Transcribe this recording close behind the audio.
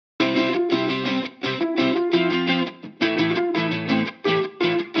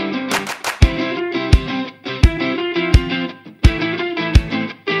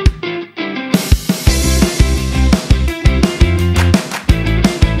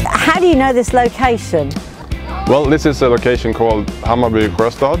do you know this location? Well, this is a location called Hammarby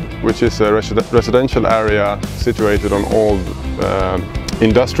Sjöstad, which is a residential area situated on old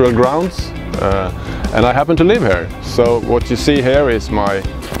industrial grounds, and I happen to live here. So what you see here is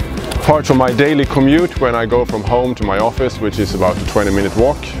part of my daily commute when I go from home to my office, which is about a 20-minute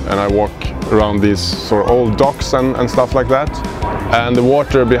walk, and I walk around these sort of old docks and stuff like that. And the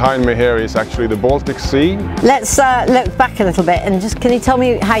water behind me here is actually the Baltic Sea. Let's look back a little bit and just, can you tell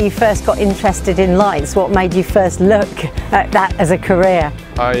me how you first got interested in lights? What made you first look at that as a career?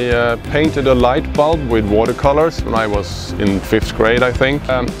 I painted a light bulb with watercolors when I was in 5th grade, I think.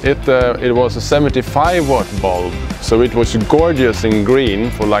 It was a 75-watt bulb, so it was gorgeous in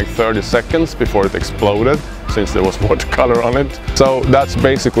green for like 30 seconds before it exploded, since there was watercolor on it. So that's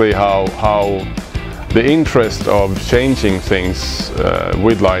basically how the interest of changing things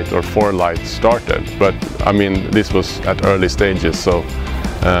with light or for light started. But I mean, this was at early stages, so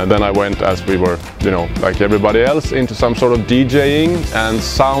then I went, as we were, like everybody else, into some sort of DJing, and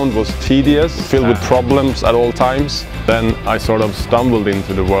sound was tedious, filled with problems at all times. Then I sort of stumbled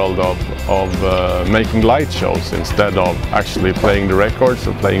into the world of making light shows instead of actually playing the records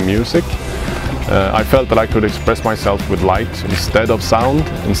or playing music. I felt that I could express myself with light instead of sound,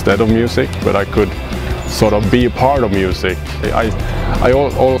 instead of music, but I could sort of be a part of music. I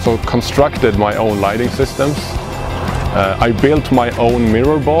also constructed my own lighting systems. I built my own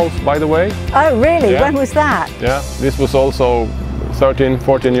mirror balls, by the way. Oh really? Yeah. When was that? Yeah, this was also 13,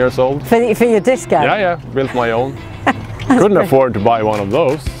 14 years old. For your disco? Yeah, built my own. Couldn't afford to buy one of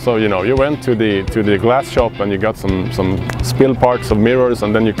those, so you went to the glass shop and you got some spill parts of mirrors,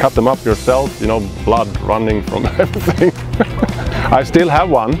 and then you cut them up yourself, blood running from everything. I still have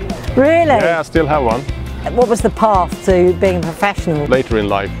one. Really? Yeah, I still have one. What was the path to being a professional? Later in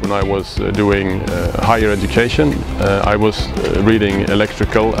life, when I was doing higher education, I was reading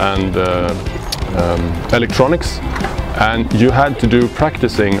electrical and electronics, and you had to do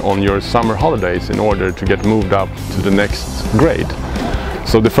practicing on your summer holidays in order to get moved up to the next grade.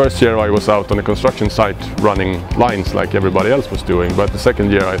 So the first year I was out on a construction site running lines like everybody else was doing, but the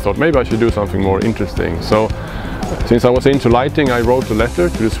second year I thought maybe I should do something more interesting. So since I was into lighting, I wrote a letter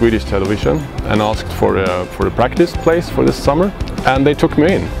to the Swedish Television and asked for a practice place for this summer, and they took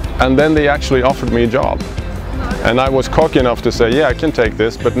me in. And then they actually offered me a job. And I was cocky enough to say, yeah, I can take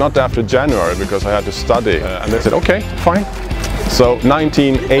this, but not after January, because I had to study. And they said, okay, fine. So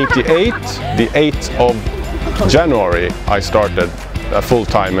 1988, the 8th of January, I started a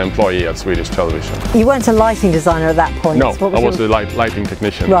full-time employee at Swedish Television. You weren't a lighting designer at that point? No, I was a lighting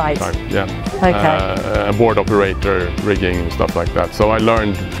technician at the time. Yeah. Okay. A board operator, rigging, stuff like that. So I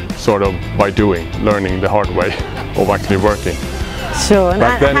learned sort of by learning the hard way of actually working. Sure.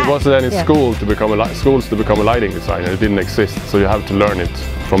 Back then it wasn't any schools to become a lighting designer. It didn't exist, so you have to learn it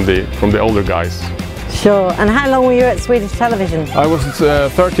from the older guys. Sure. And how long were you at Swedish Television? I was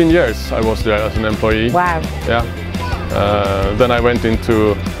 13 years. I was there as an employee. Wow. Yeah. Then I went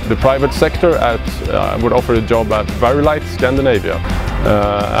into the private sector I would offer a job at Light Scandinavia.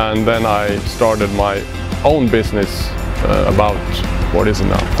 And then I started my own business about, what is it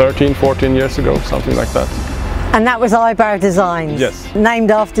now, 13, 14 years ago, something like that. And that was Eyebrow Designs? Yes.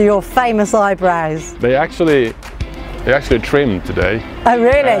 Named after your famous eyebrows? They actually trimmed today. Oh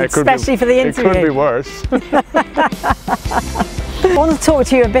really? Especially for the interview? It could be worse. I want to talk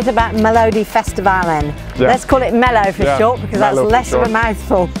to you a bit about Melodifestivalen. Yeah. Let's call it Mello for short, because Mello, that's less of a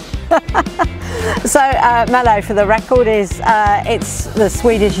mouthful. So Mello, for the record, is it's the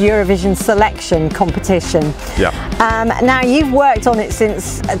Swedish Eurovision selection competition. Yeah. Now you've worked on it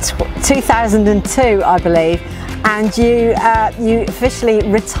since 2002, I believe, and you officially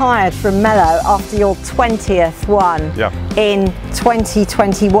retired from Mello after your 20th one in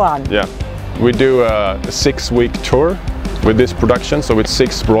 2021. Yeah. We do a 6-week tour with this production, so it's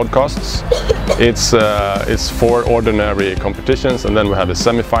 6 broadcasts. It's 4 ordinary competitions, and then we have a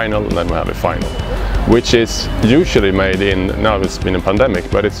semi-final, and then we have a final, which is usually made in, now it's been a pandemic,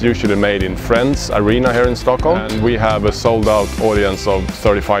 but it's usually made in Friends Arena here in Stockholm, and we have a sold-out audience of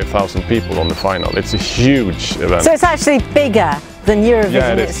 35,000 people on the final. It's a huge event. So it's actually bigger than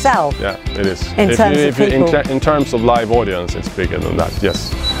Eurovision itself? Yeah, it is. In terms of live audience, it's bigger than that,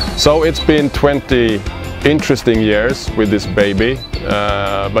 yes. So it's been 20 interesting years with this baby,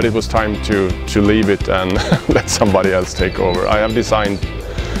 but it was time to leave it and let somebody else take over. I have designed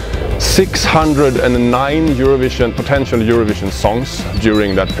 609 potential Eurovision songs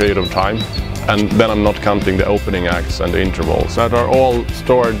during that period of time, and then I'm not counting the opening acts and the intervals that are all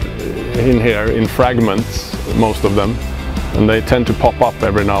stored in here in fragments, most of them, and they tend to pop up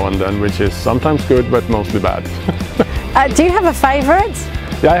every now and then, which is sometimes good but mostly bad. Do you have a favourite?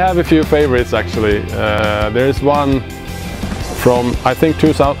 Yeah, I have a few favorites actually. There is one from I think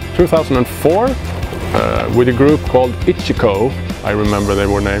 2004 with a group called Ichiko. I remember they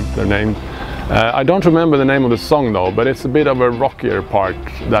were named. I don't remember the name of the song though, but it's a bit of a rockier part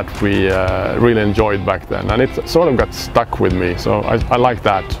that we really enjoyed back then, and it sort of got stuck with me, so I like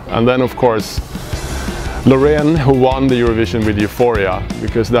that. And then of course Loreen, who won the Eurovision with Euphoria,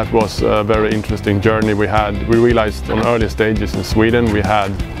 because that was a very interesting journey we had. We realized on early stages in Sweden we had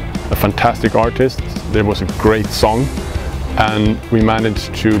a fantastic artist, there was a great song, and we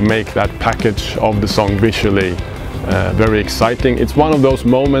managed to make that package of the song visually very exciting. It's one of those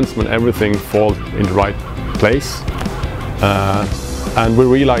moments when everything falls in the right place, and we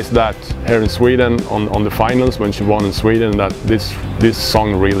realized that here in Sweden on the finals when she won in Sweden, that this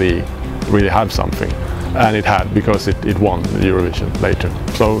song really had something, and it had, because it won the Eurovision later.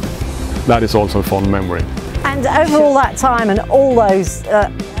 So that is also a fond memory. And over all that time and all those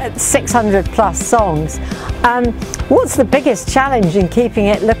 600 plus songs, what's the biggest challenge in keeping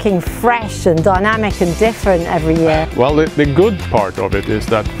it looking fresh and dynamic and different every year? Well, the good part of it is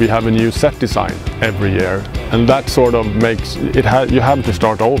that we have a new set design every year, and that sort of makes it, you have to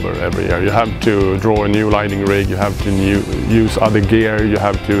start over every year. You have to draw a new lighting rig, you have to use other gear, you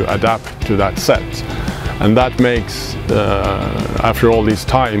have to adapt to that set. And that makes, after all this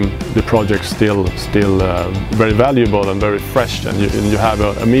time, the project still very valuable and very fresh, and you have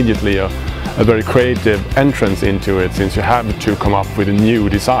immediately a very creative entrance into it, since you have to come up with a new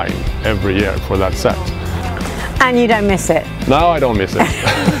design every year for that set. And you don't miss it? No, I don't miss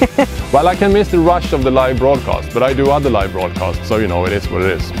it. Well, I can miss the rush of the live broadcast, but I do other live broadcasts, so you know, it is what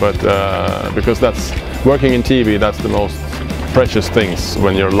it is. But because that's working in TV, that's the most precious things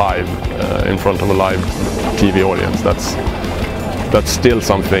when you're live in front of a live TV audience. That's still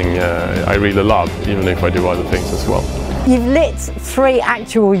something I really love, even if I do other things as well. You've lit 3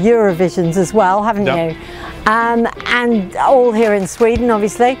 actual Eurovisions as well, haven't you? And all here in Sweden,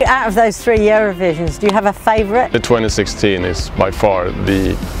 obviously. Out of those 3 Eurovisions, do you have a favourite? The 2016 is by far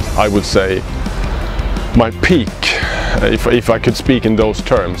I would say, my peak, if I could speak in those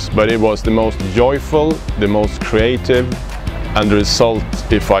terms. But it was the most joyful, the most creative, and the result,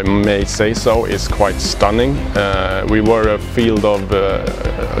 if I may say so, is quite stunning. We were a field of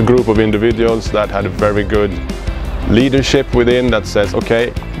a group of individuals that had a very good leadership within, that says,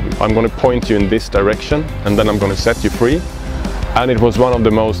 okay, I'm going to point you in this direction and then I'm going to set you free. And it was one of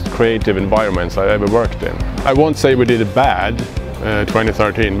the most creative environments I ever worked in. I won't say we did it bad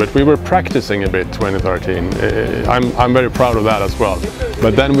 2013, but we were practicing a bit 2013. I'm very proud of that as well.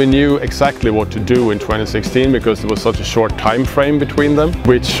 But then we knew exactly what to do in 2016, because there was such a short time frame between them,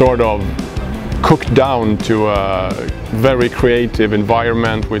 which sort of cooked down to a very creative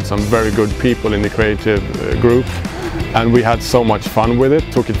environment with some very good people in the creative group. And we had so much fun with it,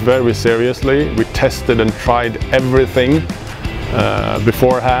 took it very seriously. We tested and tried everything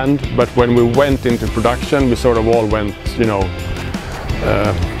beforehand, but when we went into production, we sort of all went, you know,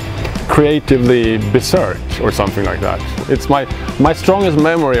 creatively berserk or something like that. It's my strongest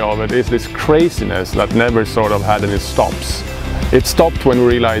memory of it is this craziness that never sort of had any stops. It stopped when we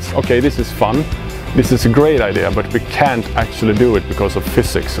realized, okay, this is fun, this is a great idea, but we can't actually do it because of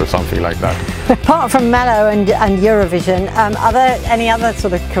physics or something like that. Apart from Mello and Eurovision, are there any other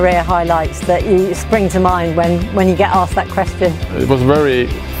sort of career highlights that you spring to mind when you get asked that question? It was very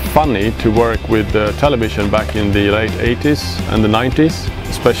funny to work with television back in the late 80s and the 90s,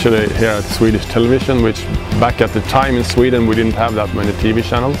 especially here at Swedish Television, which back at the time in Sweden we didn't have that many TV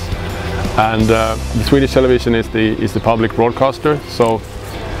channels. And the Swedish Television is the public broadcaster, so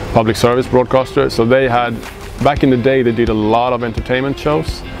public service broadcaster. So they had, back in the day, they did a lot of entertainment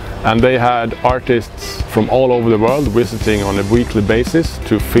shows, and they had artists from all over the world visiting on a weekly basis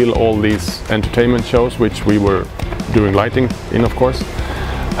to fill all these entertainment shows, which we were doing lighting in, of course.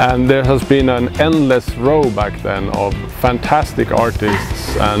 And there has been an endless row back then of fantastic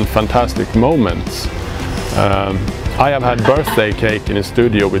artists and fantastic moments. I have had birthday cake in a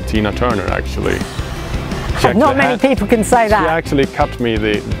studio with Tina Turner, actually. Not many people can say that. She actually cut me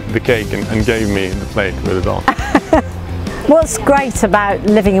the cake and gave me the plate with it on. What's great about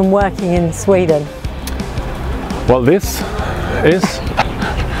living and working in Sweden? Well, this is...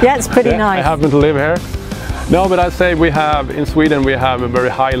 Yeah, it's pretty nice. I happen to live here. No, but I'd say in Sweden we have a very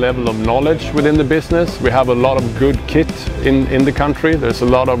high level of knowledge within the business. We have a lot of good kit in the country. There's a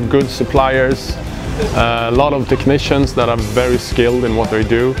lot of good suppliers, a lot of technicians that are very skilled in what they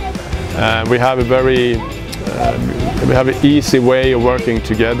do. We have an easy way of working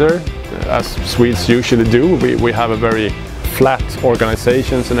together, as Swedes usually do. We have a very flat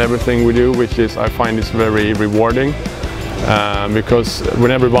organizations in everything we do, which is, I find, is very rewarding. because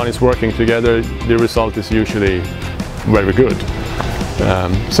when everyone is working together, the result is usually very good.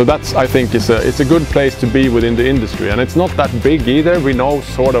 So that's, I think, it's a good place to be within the industry, and it's not that big either. We know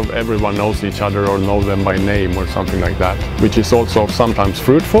sort of everyone knows each other or know them by name or something like that, which is also sometimes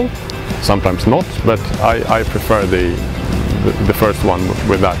fruitful, sometimes not, but I prefer the first one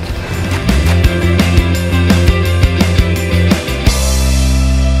with that.